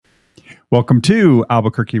Welcome to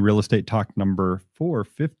Albuquerque Real Estate Talk number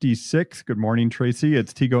 456. Good morning, Tracy.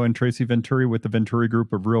 It's Tigo and Tracy Venturi with the Venturi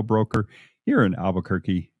Group of Real Broker here in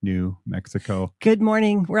Albuquerque, New Mexico. Good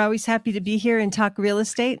morning. We're always happy to be here and talk real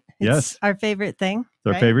estate. It's our favorite thing.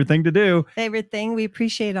 It's our favorite thing to do. Favorite thing. We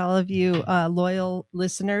appreciate all of you loyal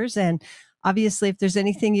listeners. And obviously, if there's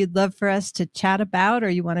anything you'd love for us to chat about or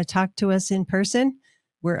you want to talk to us in person,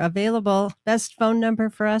 we're available. Best phone number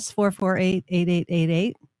for us,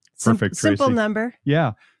 448-8888. Perfect, Tracy. Simple number.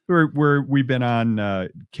 Yeah. We've been on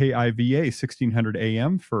KIVA 1600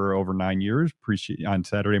 AM for over 9 years. Appreciate on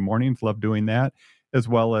Saturday mornings. Love doing that, as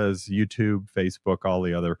well as YouTube, Facebook, all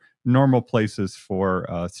the other normal places for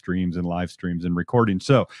streams and live streams and recording.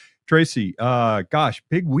 So, Tracy,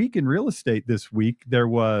 big week in real estate this week. There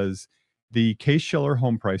was the Case-Shiller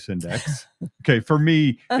Home Price Index. Okay, for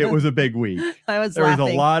me, it was a big week. There was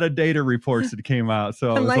a lot of data reports that came out.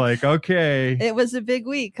 So I was like, okay. It was a big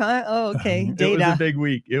week, huh? Oh, okay. Data. It was a big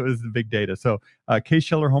week. It was the big data. So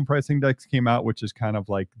Case-Shiller Home Price Index came out, which is kind of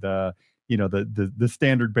like the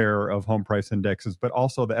standard bearer of home price indexes, but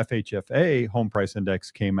also the FHFA Home Price Index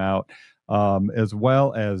came out, as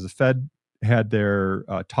well as the Fed had their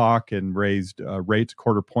talk and raised rates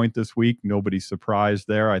quarter point this week. Nobody's surprised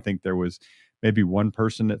there. I think there was maybe one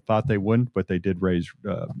person that thought they wouldn't, but they did raise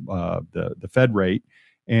the Fed rate.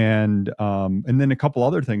 And then a couple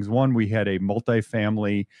other things. One, we had a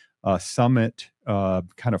multifamily summit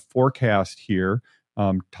kind of forecast here.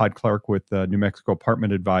 Todd Clark with New Mexico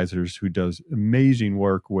Apartment Advisors, who does amazing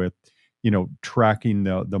work with, tracking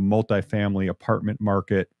the multifamily apartment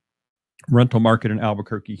market, rental market in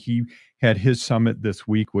Albuquerque. He had his summit this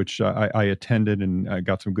week, which I attended and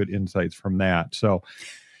got some good insights from that. So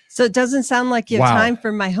it doesn't sound like you have time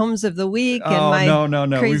for my homes of the week and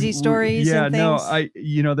my crazy stories and things.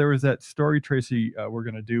 There was that story, Tracy, we're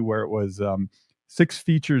going to do where it was 6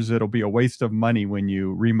 features that'll be a waste of money when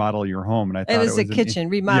you remodel your home. And I thought it was a kitchen,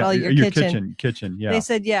 remodel your kitchen. Yeah. They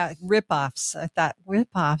said, rip-offs. I thought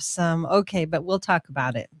rip-offs. Okay, but we'll talk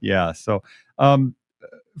about it. Yeah. So,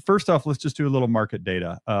 first off, let's just do a little market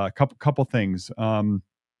data. A couple things.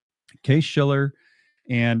 Case-Shiller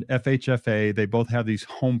and FHFA, they both have these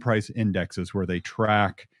home price indexes where they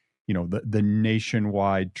track, the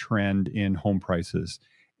nationwide trend in home prices.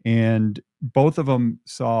 And both of them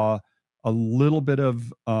saw a little bit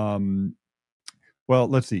of,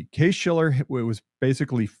 let's see. Case-Shiller, it was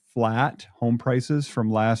basically flat home prices from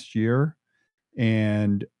last year.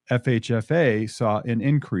 And FHFA saw an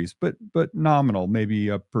increase, but nominal, maybe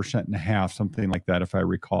 1.5%, something like that, if I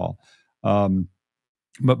recall. But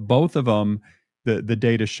both of them, the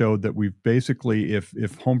data showed that we've basically,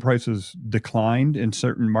 if home prices declined in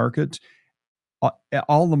certain markets,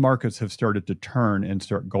 all the markets have started to turn and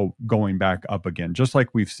start going back up again, just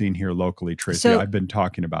like we've seen here locally, Tracy. So I've been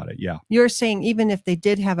talking about it. Yeah. You're saying even if they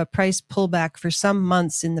did have a price pullback for some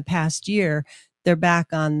months in the past year, they're back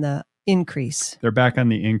on the increase. They're back on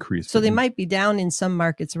the increase. So they might be down in some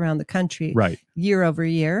markets around the country, right, year over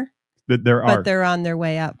year. But they're on their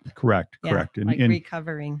way up. Correct. And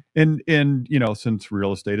recovering. And since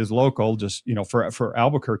real estate is local, just for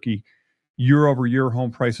Albuquerque, year over year home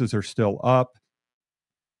prices are still up.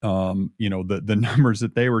 The numbers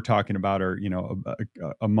that they were talking about are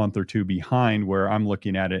a month or two behind where I'm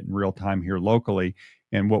looking at it in real time here locally.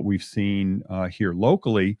 And what we've seen here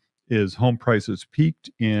locally is home prices peaked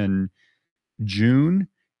in June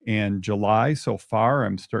and July so far.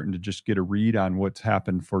 I'm starting to just get a read on what's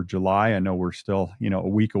happened for July. I know we're still, a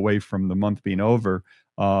week away from the month being over.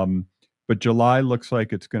 But July looks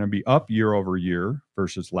like it's going to be up year over year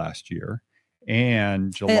versus last year.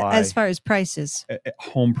 And July, as far as prices,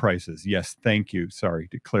 home prices. Yes. Thank you. Sorry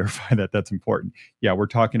to clarify that. That's important. Yeah. We're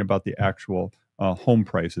talking about the actual home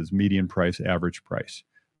prices, median price, average price.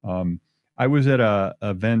 I was at a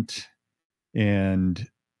event and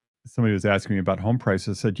somebody was asking me about home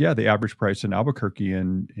prices. I said, yeah, the average price in Albuquerque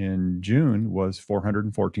in June was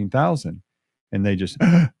 $414,000. And they just,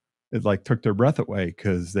 it took their breath away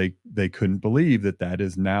because they couldn't believe that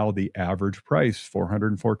is now the average price,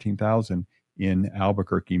 $414,000 in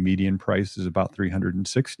Albuquerque. Median price is about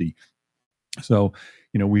 $360,000. So,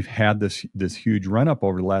 we've had this huge run up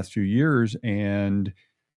over the last few years, and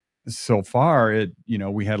so far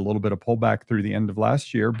we had a little bit of pullback through the end of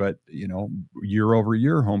last year, but year over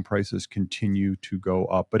year home prices continue to go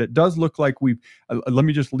up. But it does look like let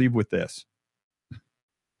me just leave with this.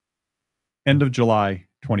 End of July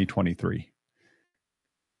 2023.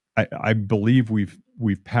 I believe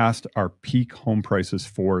we've passed our peak home prices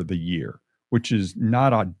for the year, which is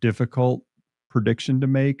not a difficult prediction to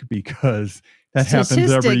make because that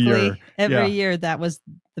happens every year. Every year that was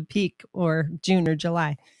the peak, or June or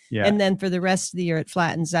July. Yeah. And then for the rest of the year, it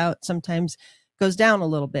flattens out, sometimes goes down a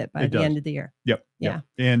little bit by the end of the year. Yep. Yeah.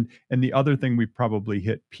 And the other thing we've probably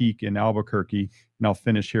hit peak in Albuquerque, and I'll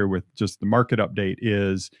finish here with just the market update,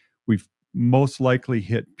 is we've most likely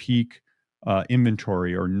hit peak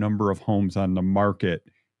inventory or number of homes on the market,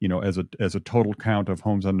 as a total count of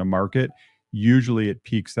homes on the market. Usually it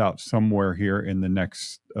peaks out somewhere here in the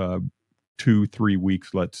next 2-3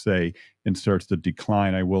 weeks, let's say, and starts to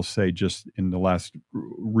decline. I will say, just in the last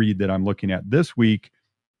read that I'm looking at this week,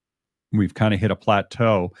 we've kind of hit a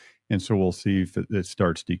plateau. And so we'll see if it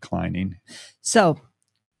starts declining. So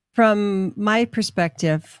from my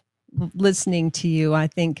perspective, listening to you, I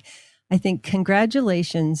think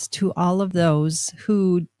congratulations to all of those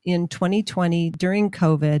who in 2020 during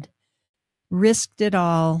COVID risked it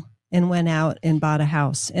all and went out and bought a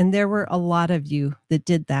house. And there were a lot of you that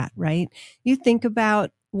did that, right? You think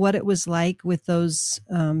about what it was like with those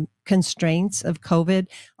constraints of COVID.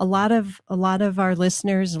 A lot of our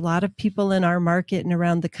listeners, a lot of people in our market and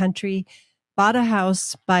around the country bought a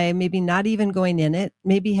house by maybe not even going in it,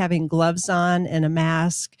 maybe having gloves on and a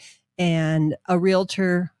mask and a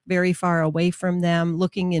realtor very far away from them,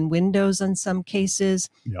 looking in windows in some cases,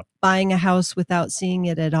 buying a house without seeing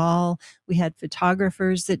it at all. We had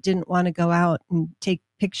photographers that didn't want to go out and take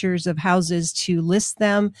pictures of houses to list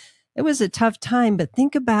them. It was a tough time, but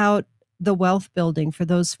think about the wealth building for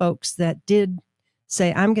those folks that did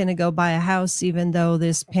say, I'm going to go buy a house even though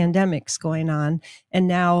this pandemic's going on. And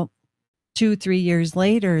now 2-3 years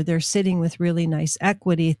later, they're sitting with really nice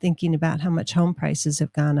equity, thinking about how much home prices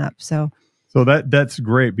have gone up. So that's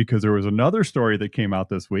great, because there was another story that came out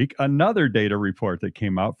this week, another data report that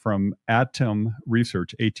came out from Attom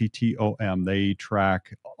Research, ATTOM. They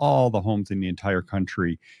track all the homes in the entire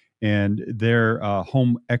country, and their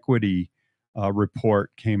home equity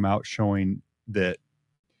report came out showing that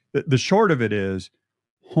the short of it is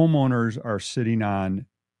homeowners are sitting on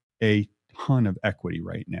a ton of equity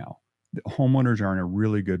right now. The homeowners are in a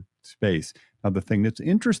really good space. Now, the thing that's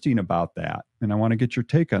interesting about that, and I want to get your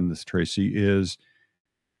take on this, Tracy, is,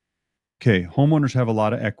 okay, homeowners have a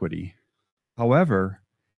lot of equity. However,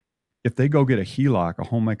 if they go get a HELOC, a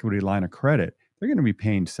home equity line of credit, they're going to be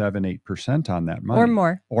paying 7-8% on that money.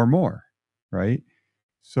 Or more, right?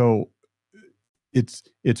 So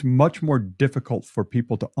it's much more difficult for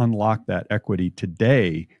people to unlock that equity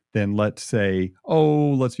today than, let's say,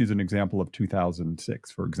 let's use an example of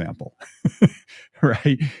 2006, for example,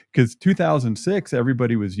 right? Because 2006,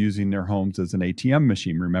 everybody was using their homes as an ATM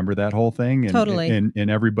machine. Remember that whole thing? And, totally.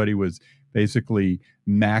 And everybody was basically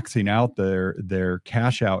maxing out their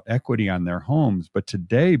cash out equity on their homes. But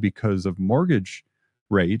today, because of mortgage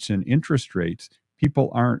rates and interest rates,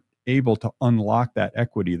 people aren't able to unlock that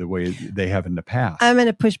equity the way they have in the past. I'm going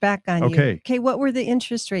to push back on you. Okay, what were the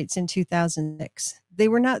interest rates in 2006? They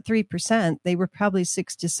were not 3%. They were probably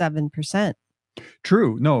 6 to 7%.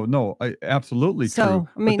 True. No, absolutely true. So,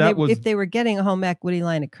 I mean, if they were getting a home equity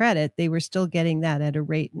line of credit, they were still getting that at a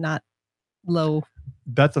rate not low.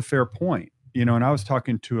 That's a fair point. And I was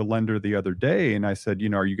talking to a lender the other day, and I said,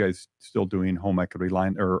 are you guys still doing home equity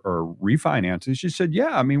line or refinances? She said,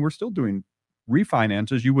 yeah, I mean, we're still doing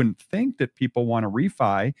refinances. You wouldn't think that people want to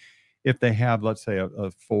refi if they have, let's say,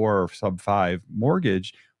 a 4 or sub 5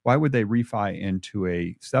 mortgage. Why would they refi into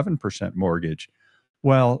a 7% mortgage?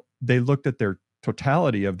 Well, they looked at their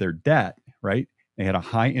totality of their debt, right? They had a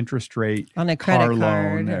high interest rate on a credit car card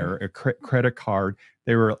loan or a credit card.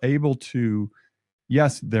 They were able to,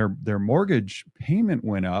 yes, their mortgage payment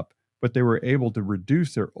went up, but they were able to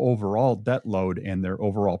reduce their overall debt load and their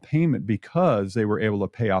overall payment because they were able to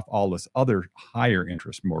pay off all this other higher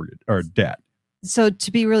interest mortgage or debt. So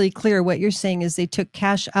to be really clear, what you're saying is they took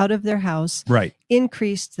cash out of their house, right?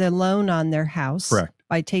 Increased the loan on their house, correct,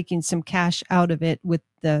 by taking some cash out of it with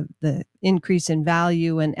the increase in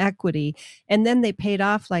value and equity. And then they paid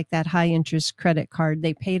off like that high interest credit card.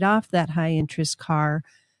 They paid off that high interest car.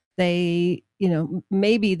 They,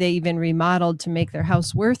 maybe they even remodeled to make their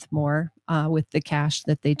house worth more with the cash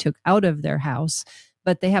that they took out of their house.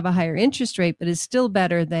 But they have a higher interest rate, but it's still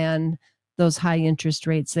better than those high interest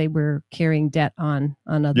rates they were carrying debt on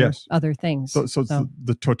other things. So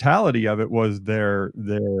the totality of it was their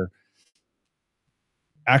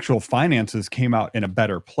actual finances came out in a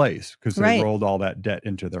better place because they rolled all that debt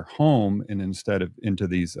into their home and instead of into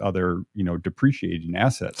these other, depreciating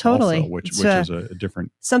assets. Totally. Also, which is a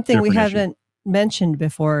different something we issue. haven't mentioned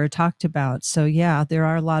before or talked about. So yeah, there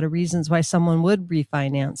are a lot of reasons why someone would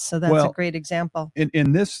refinance. So that's a great example.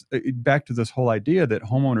 In this, back to this whole idea that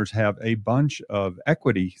homeowners have a bunch of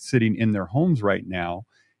equity sitting in their homes right now.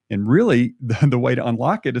 And really the way to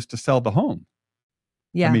unlock it is to sell the home.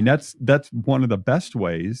 Yeah. I mean, that's one of the best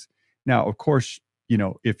ways. Now, of course,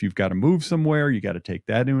 if you've got to move somewhere, you got to take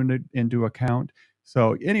that into account.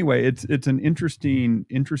 So anyway, it's an interesting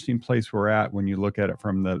place we're at when you look at it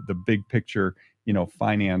from the big picture,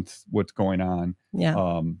 finance, what's going on.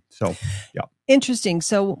 Yeah. So yeah. Interesting.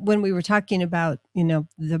 So when we were talking about,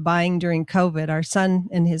 the buying during COVID, our son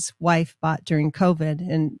and his wife bought during COVID,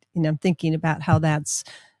 and, I'm thinking about how that's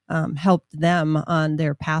helped them on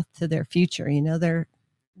their path to their future. They're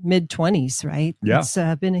mid-20s, right? Yeah. It's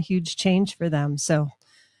been a huge change for them. So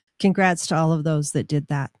congrats to all of those that did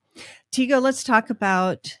that. Tigo, let's talk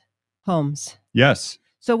about homes. Yes.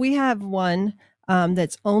 So we have one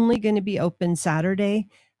that's only going to be open Saturday.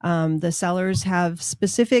 The sellers have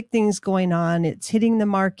specific things going on. It's hitting the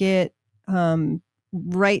market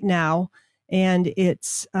right now, and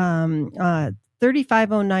it's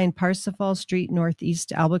 3509 Parsifal Street,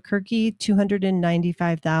 Northeast Albuquerque,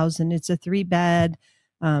 $295,000. It's a 3-bed,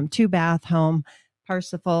 2-bath home,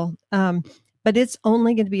 Parsifal. But it's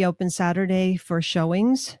only going to be open Saturday for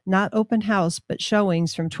showings, not open house, but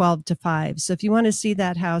showings from 12 to 5. So if you want to see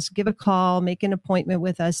that house, give a call, make an appointment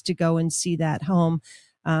with us to go and see that home.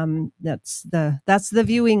 That's the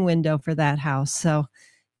viewing window for that house. So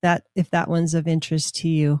that, if that one's of interest to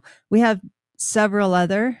you, we have several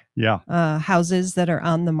other houses that are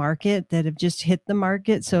on the market that have just hit the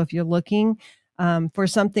market. So if you're looking for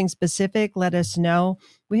something specific, let us know.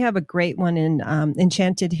 We have a great one in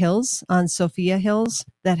Enchanted Hills on Sophia Hills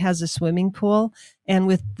that has a swimming pool. And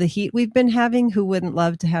with the heat we've been having, who wouldn't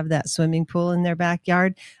love to have that swimming pool in their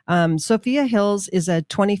backyard? Sophia Hills is a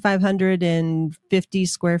 2,550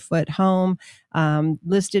 square foot home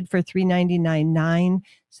listed for $399,900.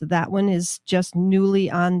 So that one is just newly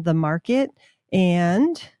on the market.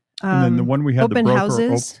 And then the one we had open the broker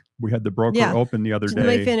houses. We had the broker open the other day.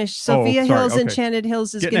 Let me finish. Sophia Hills, okay. Enchanted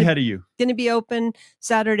Hills is getting ahead of you. Going to be open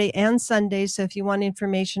Saturday and Sunday. So if you want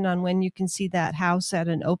information on when you can see that house at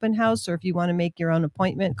an open house, or if you want to make your own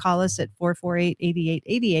appointment, call us at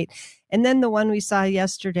 448-8888. And then the one we saw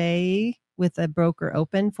yesterday with a broker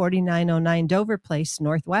open, 4909 Dover Place,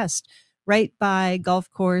 Northwest, right by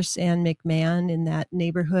Golf Course and McMahon, in that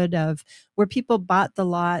neighborhood of where people bought the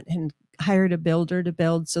lot and hired a builder to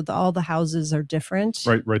build, so all the houses are different.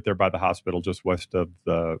 Right there by the hospital, just west of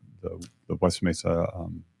the West Mesa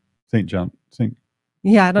St. John.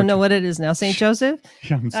 Yeah, I don't know what it is now. St. Joseph?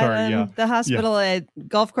 Yeah, I'm sorry. The hospital at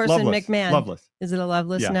Golf Course in McMahon. Loveless. Is it a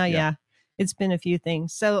Loveless now? Yeah. It's been a few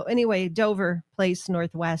things. So anyway, Dover Place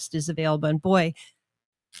Northwest is available. And boy,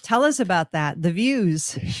 tell us about that. The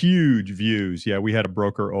views. Huge views. Yeah, we had a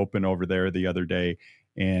broker open over there the other day.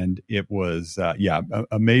 And it was,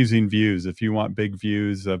 amazing views. If you want big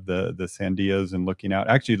views of the Sandias and looking out,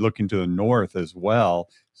 actually looking to the north as well.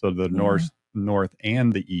 So the north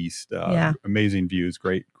and the east, amazing views.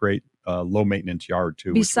 Great, low maintenance yard too,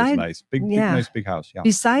 which was nice. Nice big house. Yeah.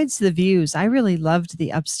 Besides the views, I really loved the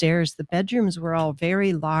upstairs. The bedrooms were all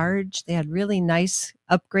very large. They had really nice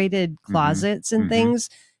upgraded closets and things.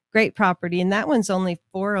 Great property. And that one's only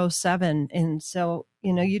 407. And so,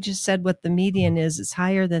 you just said what the median is. It's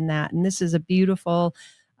higher than that. And this is a beautiful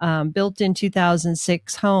built in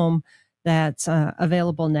 2006 home that's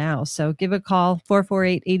available now. So give a call,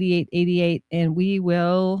 448-8888, and we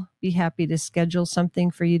will be happy to schedule something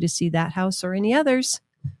for you to see that house or any others.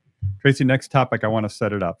 Tracy, next topic, I want to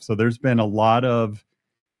set it up. So there's been a lot of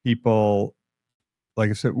people, like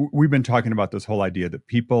I said, we've been talking about this whole idea that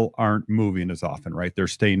people aren't moving as often, right? They're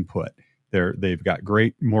staying put. They've got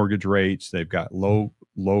great mortgage rates. They've got low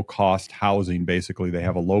cost housing. Basically, they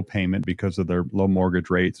have a low payment because of their low mortgage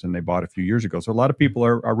rates, and they bought a few years ago. So a lot of people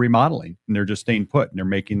are remodeling, and they're just staying put, and they're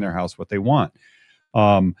making their house what they want.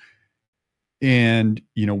 And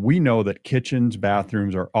we know that kitchens,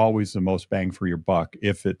 bathrooms are always the most bang for your buck.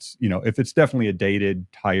 If it's definitely a dated,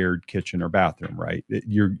 tired kitchen or bathroom, right?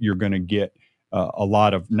 You're going to get a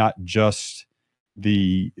lot of not just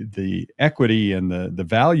the equity and the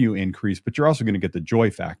value increase, but you're also going to get the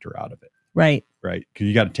joy factor out of it. Right. Because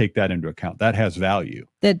you got to take that into account. That has value.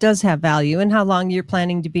 That does have value, and how long you're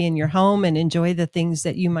planning to be in your home and enjoy the things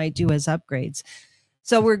that you might do as upgrades.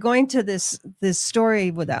 So we're going to this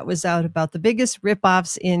story that was out about the biggest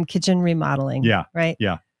ripoffs in kitchen remodeling. Yeah. Right.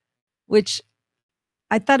 Yeah. Which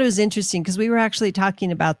I thought it was interesting because we were actually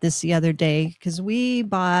talking about this the other day, because we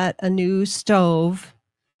bought a new stove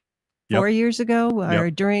 4 years ago,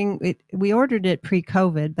 or during it. We ordered it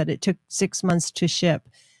pre-COVID, but it took 6 months to ship.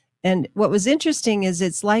 And what was interesting is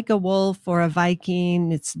it's like a wolf or a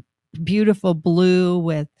Viking. It's beautiful blue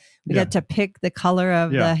we got to pick the color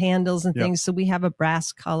of the handles and things. So we have a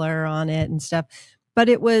brass color on it and stuff, but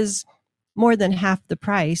it was more than half the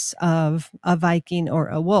price of a Viking or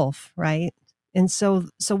a Wolf, right? And so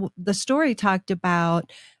the story talked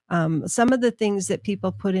about some of the things that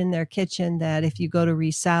people put in their kitchen that if you go to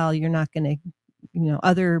resell, you're not going to,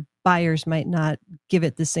 other buyers might not give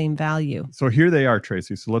it the same value. So here they are,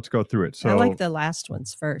 Tracy. So let's go through it. So I like the last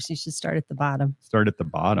ones first. You should start at the bottom. Start at the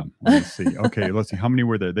bottom. Let's see. Okay, let's see. How many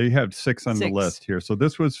were there? They had 6 on the list here. So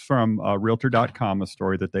this was from Realtor.com, a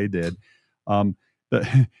story that they did.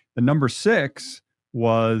 The number 6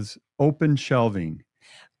 was open shelving.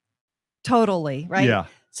 Totally, right? Yeah.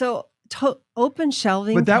 So open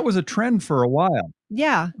shelving. But that was a trend for a while.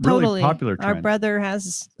 Yeah, really totally. Popular trend. Our brother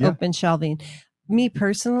has open shelving. Me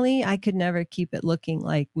personally, I could never keep it looking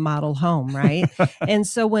like model home, right? And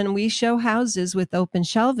so when we show houses with open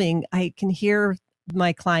shelving, I can hear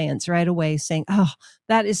my clients right away saying, "Oh,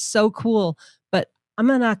 that is so cool, but I'm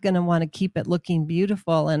not going to want to keep it looking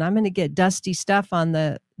beautiful, and I'm going to get dusty stuff on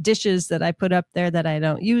the dishes that I put up there that I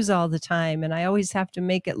don't use all the time, and I always have to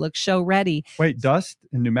make it look show ready." Wait, dust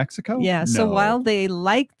in New Mexico? Yeah. No. So while they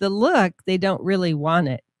like the look, they don't really want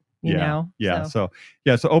it. You know? Yeah. So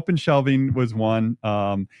open shelving was one.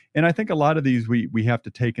 And I think a lot of these we have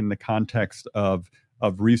to take in the context of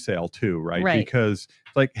resale too, right? Because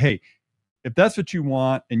it's like, hey, if that's what you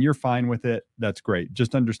want and you're fine with it, that's great.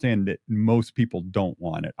 Just understand that most people don't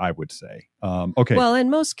want it, I would say. Okay. Well,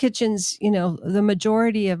 in most kitchens, the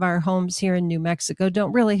majority of our homes here in New Mexico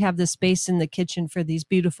don't really have the space in the kitchen for these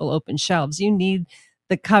beautiful open shelves. You need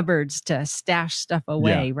the cupboards to stash stuff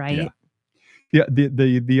away, right? Yeah.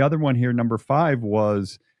 The other one here, number 5,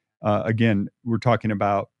 was again, we're talking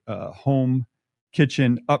about home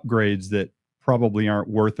kitchen upgrades that probably aren't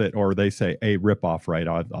worth it, or they say a ripoff, right?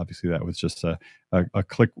 Obviously, that was just a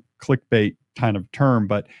clickbait kind of term,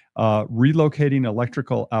 but relocating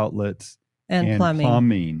electrical outlets and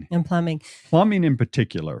plumbing. Plumbing in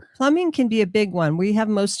particular. Plumbing can be a big one. We have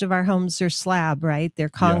most of our homes are slab, right? They're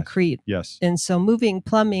concrete. Yes. And so moving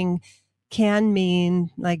plumbing can mean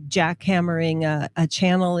like jackhammering a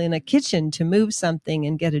channel in a kitchen to move something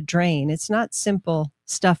and get a drain. It's not simple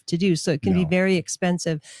stuff to do. So it can be very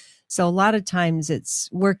expensive. So a lot of times it's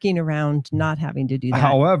working around not having to do that.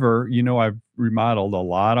 However, I've remodeled a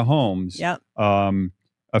lot of homes. Yep.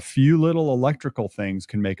 A few little electrical things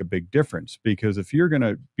can make a big difference, because if you're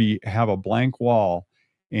going to have a blank wall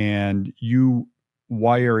and you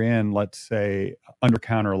wire in, let's say, under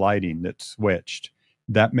counter lighting that's switched,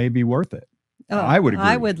 that may be worth it. Oh, I would agree.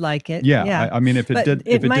 I would like it. Yeah. I mean, if it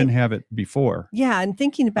didn't have it before. Yeah. And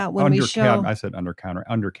thinking about when we show, I said under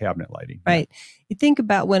cabinet lighting. Right. Yeah. You think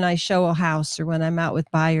about when I show a house or when I'm out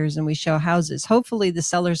with buyers and we show houses, hopefully the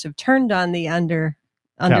sellers have turned on the under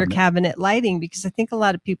cabinet lighting, because I think a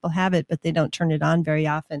lot of people have it, but they don't turn it on very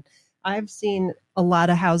often. I've seen a lot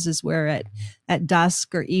of houses where at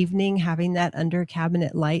dusk or evening, having that under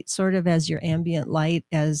cabinet light sort of as your ambient light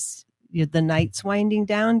as the night's winding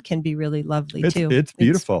down can be really lovely too. It's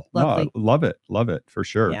beautiful. Lovely. No, love it for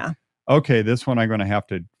sure. Yeah. Okay, this one I'm going to have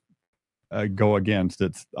to go against.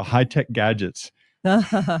 It's high-tech gadgets. There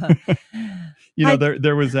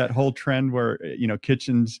was that whole trend where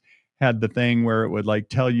kitchens had the thing where it would like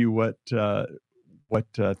tell you what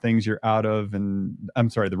things you're out of, and I'm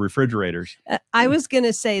sorry, the refrigerators. I was going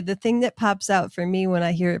to say the thing that pops out for me when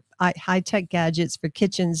I hear high-tech gadgets for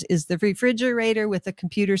kitchens is the refrigerator with a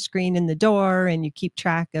computer screen in the door, and you keep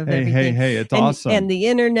track of everything. Hey, it's awesome. And the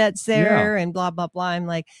internet's there and blah, blah, blah. I'm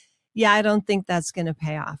like, yeah, I don't think that's going to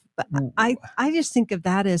pay off. But I just think of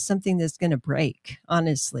that as something that's going to break,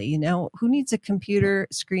 honestly. Who needs a computer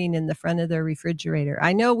screen in the front of their refrigerator?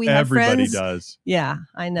 I know we have friends. Everybody does. Yeah,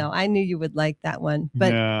 I know. I knew you would like that one.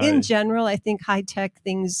 But in general, I think high-tech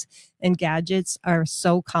things and gadgets are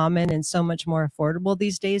so common and so much more affordable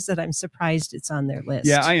these days that I'm surprised it's on their list.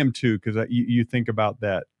 Yeah, I am too, because you think about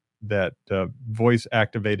that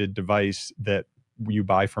voice-activated device that you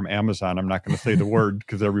buy from Amazon. I'm not going to say the word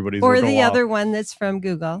because everybody's or the other one that's from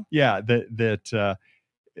Google. Yeah,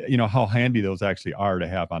 how handy those actually are to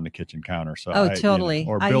have on the kitchen counter. So totally.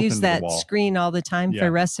 I use that screen all the time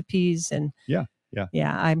for recipes, and yeah.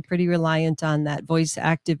 I'm pretty reliant on that voice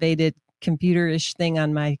activated computer-ish thing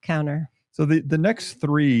on my counter. So the next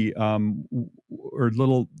 3 are a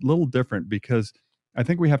little different, because I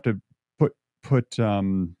think we have to put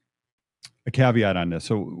a caveat on this.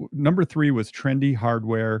 So number 3 was trendy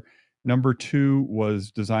hardware. Number 2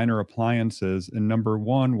 was designer appliances. And number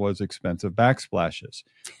 1 was expensive backsplashes.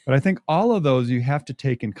 But I think all of those you have to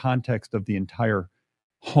take in context of the entire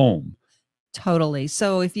home. Totally.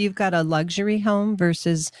 So if you've got a luxury home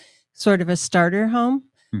versus sort of a starter home,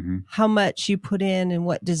 how much you put in and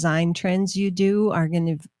what design trends you do are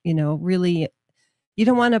going to, really You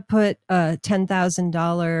don't want to put a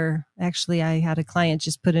 $10,000. Actually, I had a client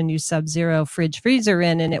just put a new Sub-Zero fridge freezer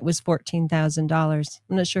in, and it was $14,000.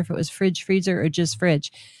 I'm not sure if it was fridge freezer or just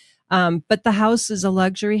fridge. But the house is a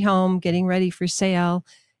luxury home getting ready for sale,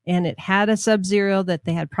 and it had a Sub-Zero that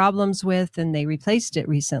they had problems with, and they replaced it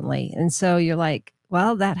recently. And so you're like,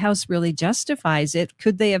 well, that house really justifies it.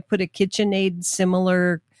 Could they have put a KitchenAid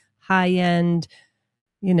similar high-end,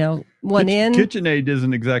 one in? KitchenAid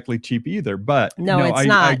isn't exactly cheap either, but no, it's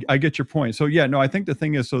not. I get your point. So yeah, no, I think the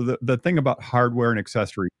thing is, so the thing about hardware and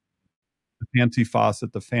accessories, the fancy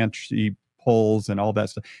faucet, the fancy pulls and all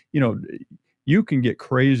that stuff, you can get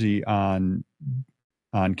crazy on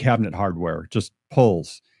cabinet hardware, just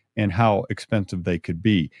pulls, and how expensive they could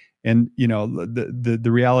be. And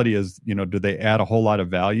the reality is, do they add a whole lot of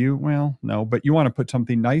value? Well, no, but you want to put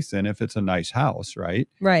something nice in if it's a nice house, right?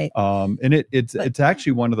 Right. And it's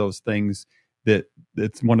actually one of those things that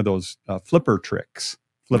it's one of those flipper tricks.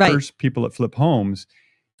 Flippers, right. People that flip homes,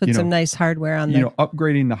 put some nice hardware on there.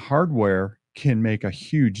 Upgrading the hardware can make a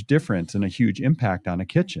huge difference and a huge impact on a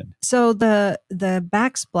kitchen. So the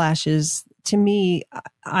backsplashes, to me,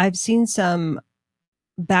 I've seen some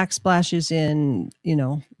backsplashes in,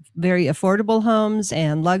 very affordable homes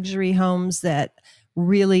and luxury homes that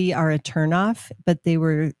really are a turnoff, but they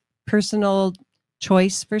were personal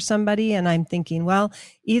choice for somebody. And I'm thinking, well,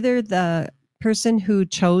 either the person who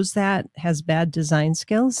chose that has bad design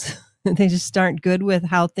skills, they just aren't good with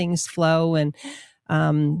how things flow and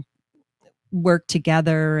work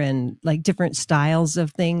together and like different styles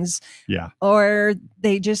of things. Yeah. Or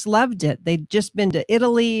they just loved it. They'd just been to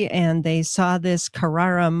Italy and they saw this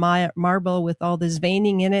Carrara marble with all this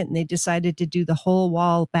veining in it, and they decided to do the whole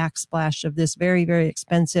wall backsplash of this very, very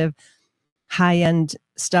expensive high-end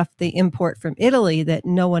stuff they import from Italy that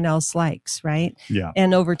no one else likes, right? Yeah.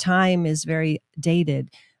 And over time is very dated.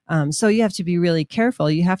 So you have to be really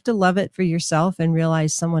careful. You have to love it for yourself and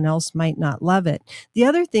realize someone else might not love it. The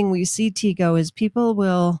other thing we see, Tigo, is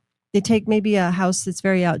they take maybe a house that's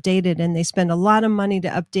very outdated and they spend a lot of money to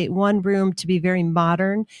update one room to be very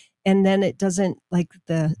modern. And then it doesn't, like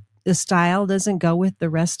the style doesn't go with the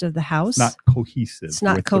rest of the house. It's not cohesive. It's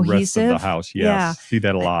not with cohesive. The rest of the house. Yes. Yeah. See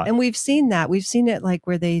that a lot. And we've seen that. We've seen it like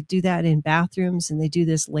where they do that in bathrooms and they do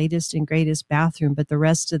this latest and greatest bathroom, but the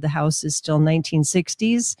rest of the house is still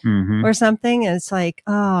 1960s or something. And it's like,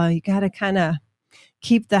 oh, you got to kind of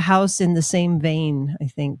keep the house in the same vein, I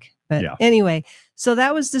think. But anyway, so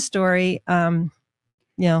that was the story. I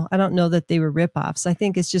don't know that they were ripoffs. I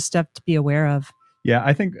think it's just stuff to be aware of. Yeah,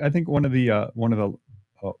 I think one of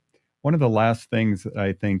the last things that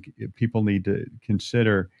I think people need to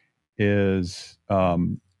consider is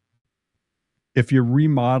if you're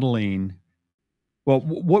remodeling. Well,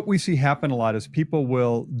 what we see happen a lot is people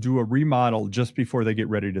will do a remodel just before they get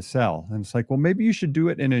ready to sell, and it's like, well, maybe you should do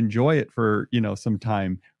it and enjoy it for some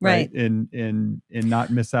time, right? And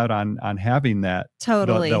not miss out on having that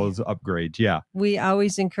those upgrades. Yeah, we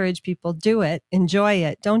always encourage people, do it, enjoy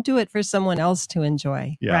it, don't do it for someone else to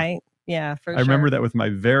enjoy, right? Yeah, for sure. I remember that with my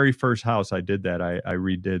very first house. I did that. I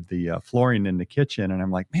redid the flooring in the kitchen, and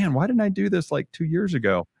I'm like, man, why didn't I do this like 2 years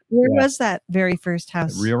ago? Where was that very first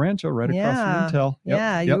house? Rio Rancho, right across from Intel.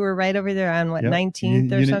 Yep, you were right over there on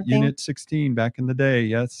 19th or something? Unit 16 back in the day.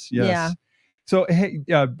 Yes. Yeah. So, hey,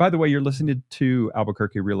 by the way, you're listening to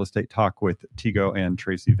Albuquerque Real Estate Talk with Tigo and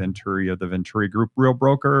Tracy Venturi of the Venturi Group, Real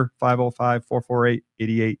Broker,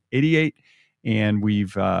 505-448-8888. And we're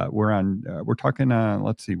talking,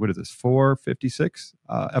 let's see, what is this, 456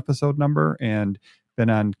 episode number, and been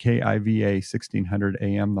on KIVA 1600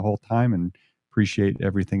 AM the whole time, and appreciate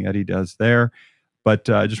everything Eddie does there. But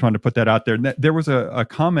I just wanted to put that out there. There was a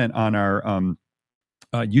comment on our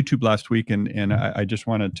YouTube last week, and I just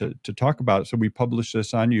wanted to talk about it. So we published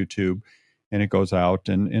this on YouTube, and it goes out,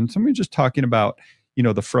 and somebody just talking about,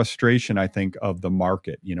 the frustration, I think, of the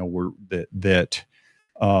market,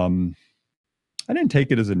 I didn't take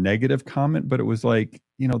it as a negative comment, but it was like,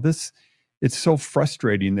 it's so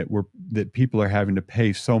frustrating that people are having to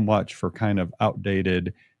pay so much for kind of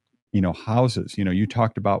outdated, houses. You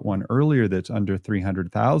talked about one earlier that's under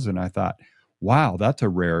 300,000. I thought, wow, that's a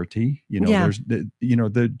rarity.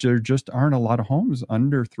 There just aren't a lot of homes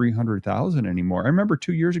under 300,000 anymore. I remember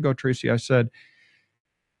 2 years ago, Tracy, I said,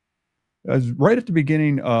 as right at the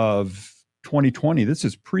beginning of 2020, this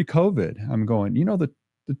is pre-COVID. I'm going,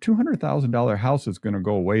 the $200,000 house is going to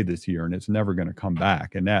go away this year and it's never going to come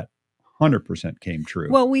back. And that 100% came true.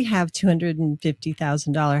 Well, we have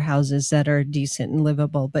 $250,000 houses that are decent and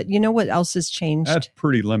livable, but you know what else has changed? That's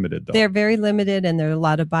pretty limited, though. They're very limited, and there are a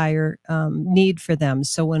lot of buyer need for them.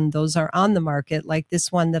 So when those are on the market, like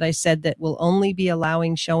this one that I said that will only be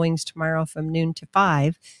allowing showings tomorrow from noon to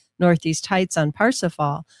 5, Northeast Heights on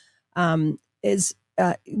Parsifal, is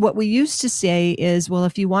what we used to say is, well,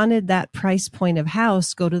 if you wanted that price point of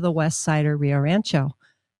house, go to the West Side or Rio Rancho.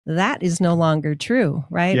 That is no longer true,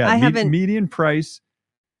 right? Yeah, median price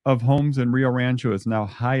of homes in Rio Rancho is now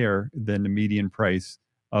higher than the median price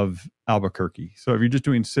of Albuquerque. So if you're just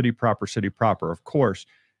doing city proper, of course,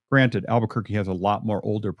 granted, Albuquerque has a lot more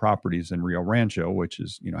older properties than Rio Rancho, which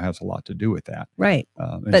is, has a lot to do with that. Right.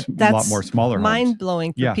 But that's a lot more smaller mind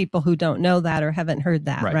blowing for people who don't know that or haven't heard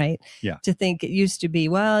that, right? Yeah. To think it used to be,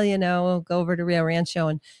 well, go over to Rio Rancho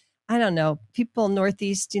and I don't know, people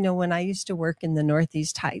Northeast, when I used to work in the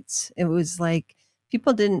Northeast Heights, it was like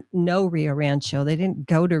people didn't know Rio Rancho. They didn't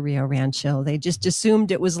go to Rio Rancho. They just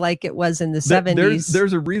assumed it was like it was in the 70s.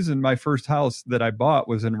 There's a reason my first house that I bought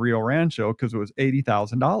was in Rio Rancho because it was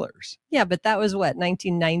 $80,000. Yeah, but that was what,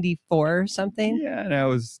 1994 or something? Yeah, and it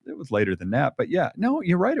was later than that. But yeah, no,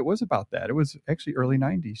 you're right. It was about that. It was actually early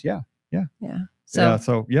 90s. Yeah.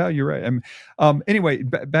 So yeah, you're right. Anyway,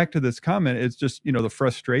 back to this comment. It's just the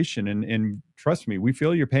frustration, and trust me, we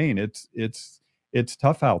feel your pain. It's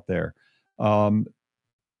tough out there.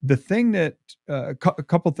 The thing that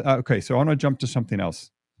okay, so I want to jump to something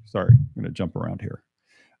else. Sorry, I'm going to jump around here.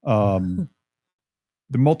 The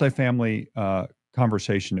multifamily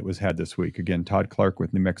conversation that was had this week. Again, Todd Clark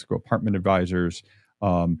with New Mexico Apartment Advisors.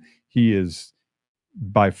 He is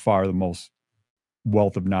by far the most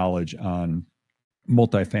wealth of knowledge on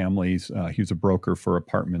multifamilies. He was a broker for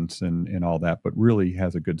apartments and all that, but really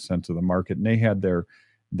has a good sense of the market. And they had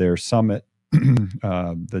their summit.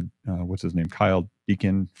 What's his name? Kyle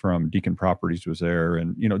Deacon from Deacon Properties was there,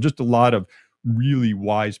 and just a lot of really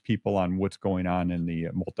wise people on what's going on in the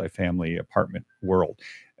multifamily apartment world.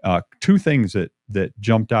 Two things that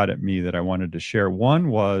jumped out at me that I wanted to share. One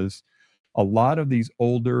was a lot of these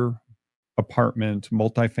older apartments,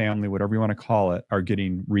 multifamily, whatever you want to call it, are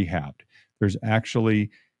getting rehabbed. There's actually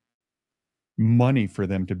money for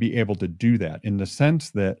them to be able to do that, in the sense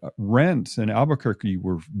that rents in Albuquerque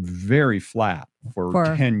were very flat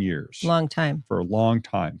for 10 years. For a long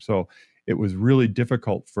time. So it was really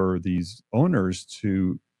difficult for these owners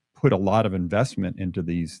to put a lot of investment into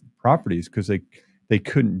these properties because they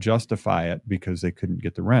couldn't justify it because they couldn't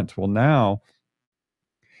get the rents. Well, now,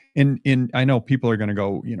 I know people are going to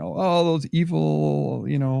go, oh, those evil,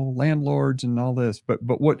 landlords and all this. But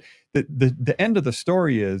what the end of the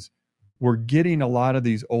story is, we're getting a lot of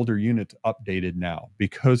these older units updated now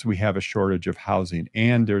because we have a shortage of housing,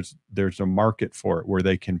 and there's a market for it where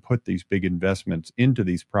they can put these big investments into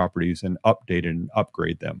these properties and update and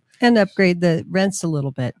upgrade them. And upgrade the rents a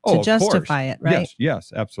little bit to justify it, right?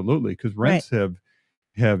 Yes, absolutely. Because rents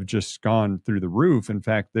have just gone through the roof. In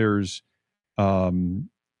fact, there's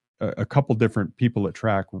a couple different people that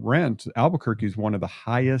track rent. Albuquerque is one of the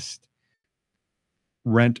highest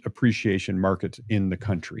rent appreciation markets in the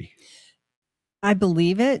country. I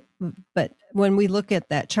believe it, but when we look at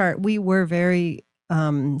that chart, we were very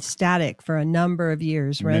static for a number of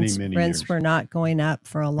years. Rents years. Were not going up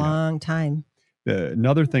for a long time.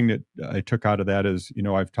 Another thing that I took out of that is,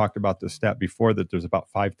 I've talked about this stat before, that there's about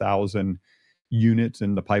 5,000 units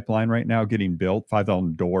in the pipeline right now getting built,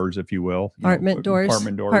 5,000 doors, if you will. Apartment doors.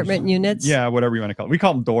 Apartment units. Yeah, whatever you want to call it. We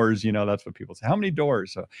call them doors, that's what people say. How many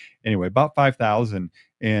doors? So anyway, about 5,000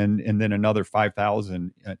 and then another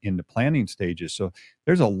 5,000 in the planning stages. So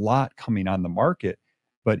there's a lot coming on the market.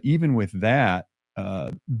 But even with that,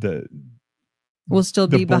 we'll still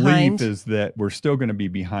be behind. The belief is that we're still going to be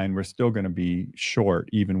behind. We're still going to be short,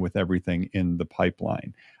 even with everything in the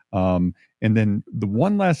pipeline. And then the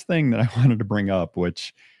one last thing that I wanted to bring up,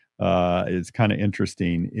 which is kind of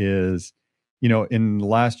interesting, is, in the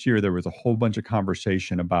last year, there was a whole bunch of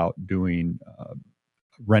conversation about doing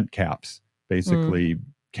rent caps, basically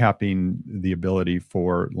capping the ability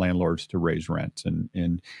for landlords to raise rents.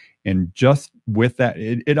 And just with that,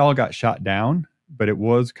 it all got shot down, but it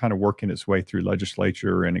was kind of working its way through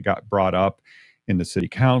legislature, and it got brought up in the city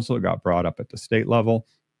council. It got brought up at the state level.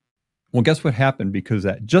 Well, guess what happened? Because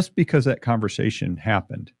that conversation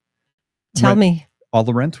happened. Tell me. All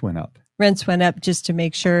the rents went up. Rents went up just to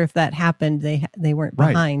make sure if that happened, they weren't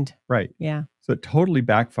behind. Right. Yeah. So it totally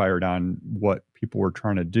backfired on what people were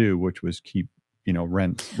trying to do, which was keep,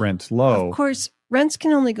 rents low. Of course, rents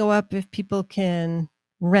can only go up if people can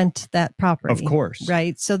rent that property. Of course.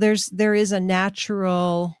 Right. So there is a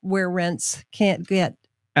natural where rents can't get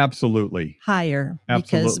Absolutely. higher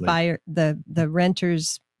because the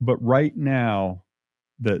renters. But right now,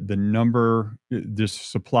 the number, this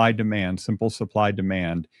supply demand, simple supply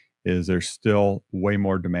demand, is there's still way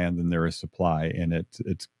more demand than there is supply, and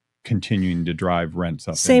it's continuing to drive rents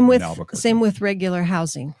up. Same in Albuquerque. Same with regular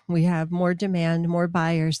housing. We have more demand, more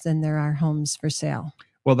buyers than there are homes for sale.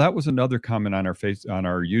 Well, that was another comment on our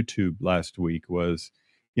YouTube last week was,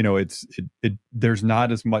 there's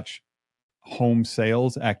not as much home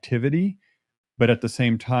sales activity, but at the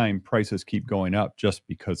same time, prices keep going up just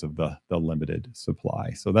because of the limited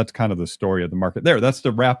supply. So that's kind of the story of the market there. That's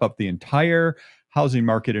to wrap up the entire housing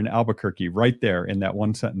market in Albuquerque right there in that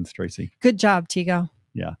one sentence, Tracy. Good job, Tigo.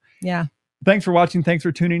 Yeah. Yeah. Thanks for watching. Thanks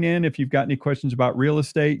for tuning in. If you've got any questions about real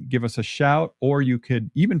estate, give us a shout, or you could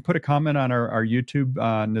even put a comment on our YouTube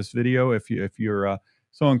on this video. If you're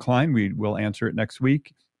so inclined, we will answer it next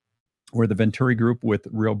week. We're the Venturi Group with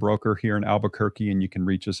Real Broker here in Albuquerque, and you can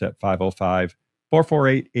reach us at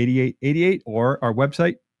 505-448-8888 or our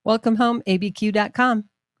website, welcomehomeabq.com.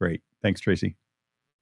 Great. Thanks, Tracy.